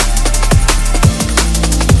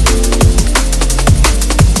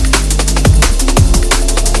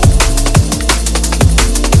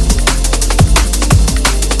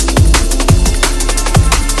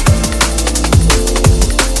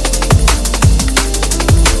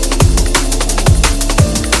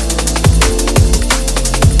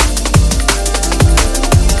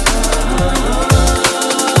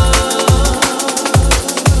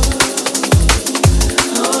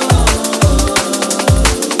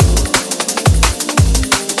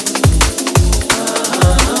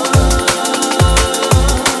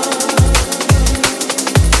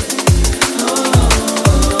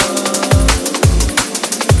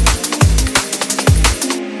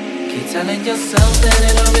 Telling yourself that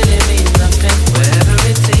it don't really mean nothing. Wherever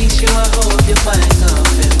it takes you, I hope you find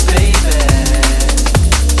something, baby.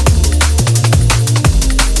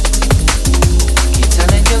 Keep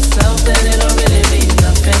telling yourself that it don't really mean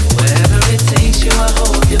nothing. Wherever it takes you, I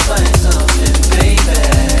hope you find something, baby.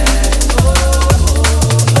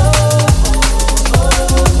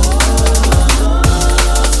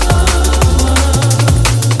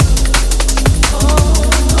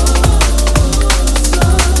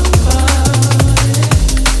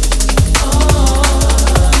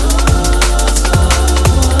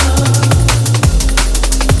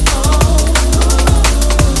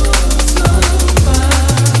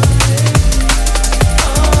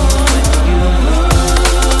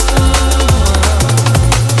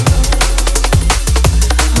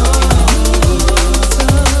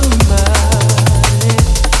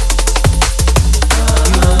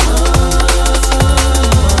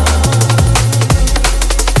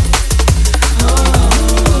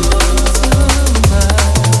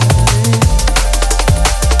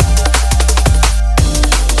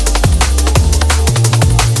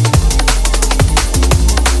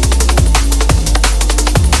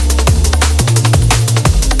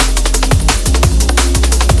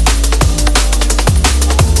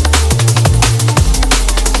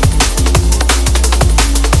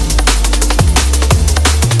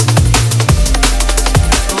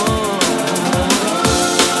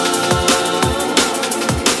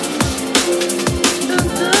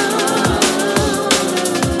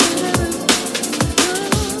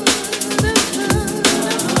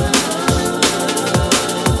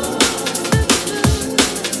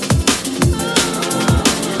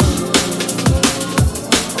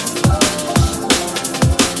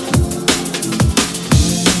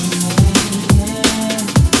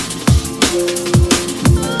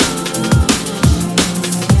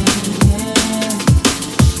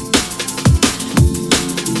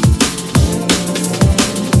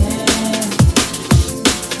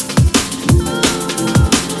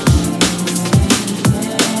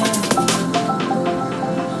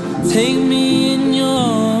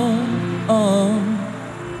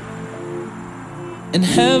 and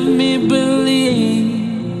have me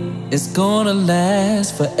believe it's gonna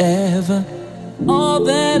last forever. All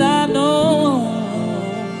that I know,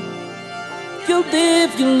 you'll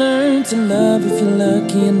live, you learn to love if you're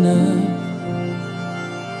lucky enough.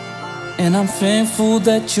 And I'm thankful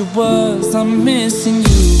that you was, I'm missing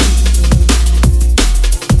you.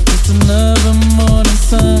 It's another morning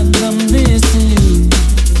sun, I'm missing you.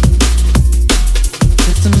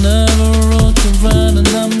 It's another road to run and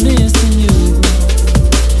I'm missing you.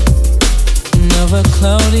 Another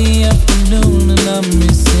cloudy afternoon and I'm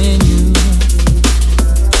missing you.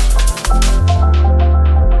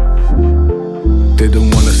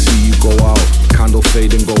 Didn't wanna see you go out, candle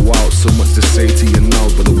fade and go out. So much to say to you now,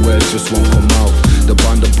 but the words just won't come out. The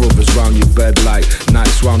band of brothers round your bed like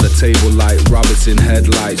nights round the table like rabbits in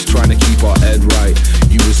headlights, trying to keep our head right.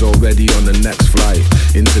 You was already on the next flight,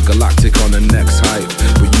 intergalactic on the next hype.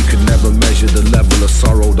 But you could never measure the level of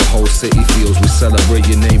sorrow the whole city feels. We celebrate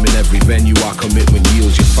your name in every venue, our commitment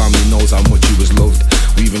yields. Your family knows how much you was loved.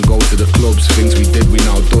 We even go to the clubs, things we did we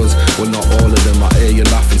now does. Well, not all of them, I hear you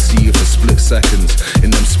laugh and see you for split seconds.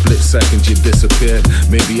 In them split seconds you disappeared.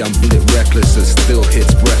 Maybe I'm blit reckless and still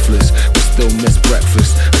hits breathless. We still miss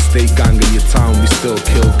breakfast. A state gang in your town, we still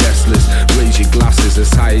kill guest lists. Raise your glasses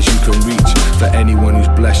as high as you can reach for anyone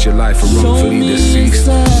who's blessed your life or wrongfully deceased.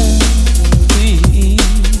 So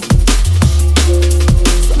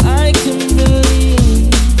I can believe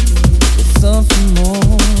there's something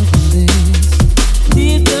more than this.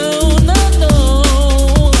 Deep down I know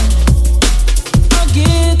I'll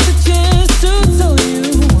get the chance to tell you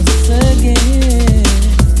once again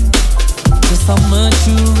just how much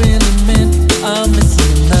you really meant. I'm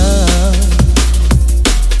missing love.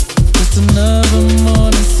 Just another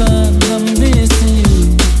morning sun, I'm missing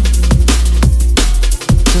you.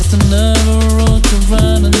 Just another road to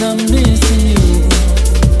run and I'm missing you.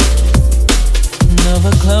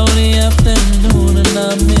 Another cloudy afternoon and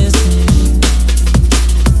I'm missing you.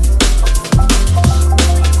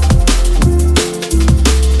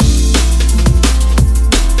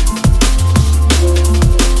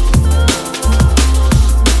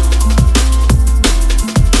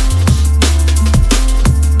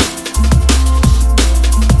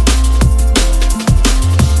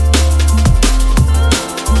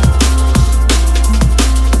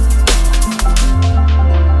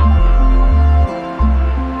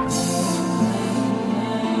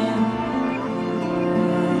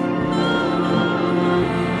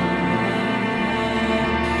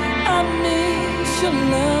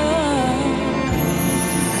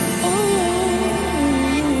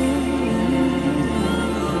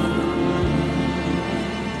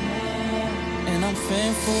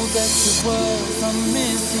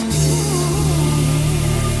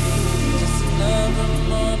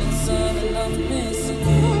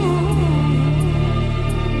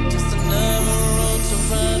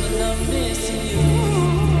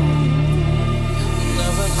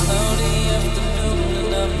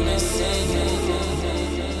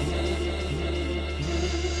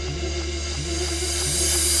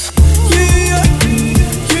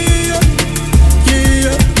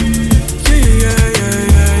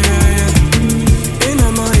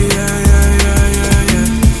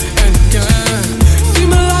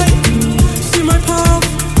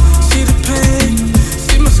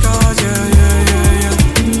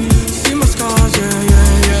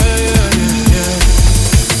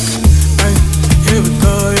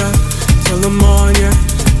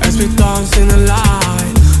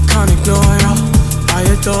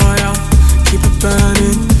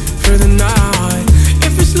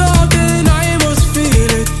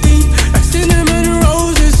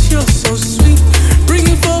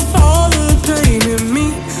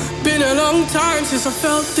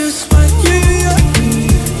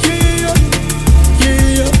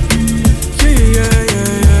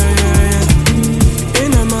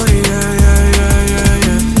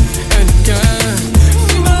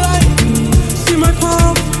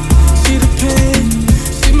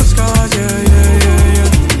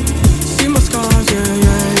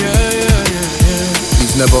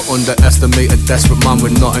 Underestimate a desperate man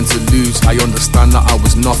with nothing to lose. I understand that I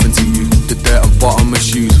was nothing to you. The dirt and bottom of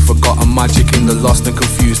shoes, forgotten magic in the lost and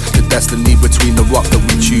confused. The destiny between the rock that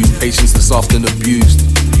we choose, patience that's often abused.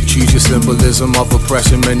 You choose your symbolism of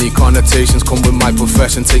oppression. Many connotations come with my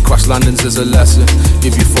profession. Take crash landings as a lesson.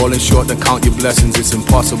 If you're falling short, then count your blessings. It's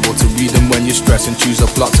impossible to read them when you're stressing. Choose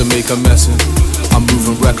a plot to make a mess in. I'm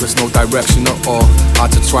moving reckless, no direction at all.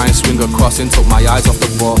 Hard to try and swing across and took my eyes off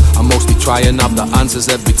the ball. I mostly try and have the answers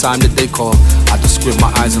every time that they call. I just squint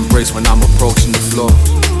my eyes and brace when I'm approaching the floor.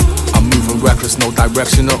 I I'm moving reckless, no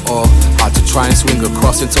direction at all. Had to try and swing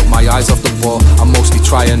across and took my eyes off the ball. I mostly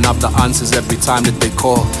try and have the answers every time that they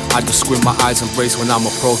call. I just squint my eyes and brace when I'm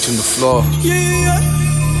approaching the floor. Yeah, yeah,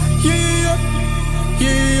 yeah,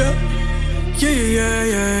 yeah, yeah, yeah,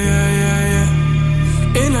 yeah, yeah,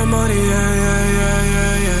 yeah. In the money, yeah, yeah, yeah,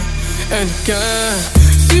 yeah, yeah. And again,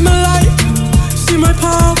 see my light, see my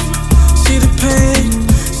path, see the pain,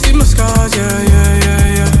 see my scars, yeah, yeah,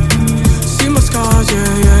 yeah, yeah. See my scars,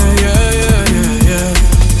 yeah, yeah, yeah, yeah, yeah, yeah.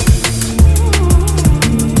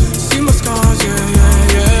 See my scars, yeah, yeah,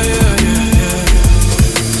 yeah, yeah, yeah, yeah.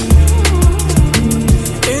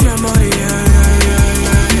 In the money, yeah, yeah, yeah,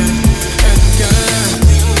 yeah, yeah. And again.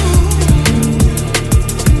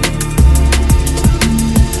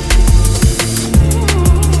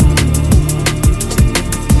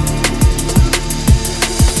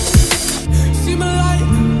 See my light,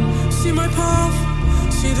 see my path,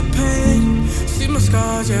 see the pain, see my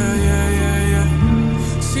scars, yeah, yeah, yeah, yeah.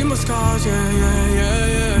 See my scars, yeah, yeah, yeah,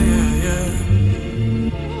 yeah.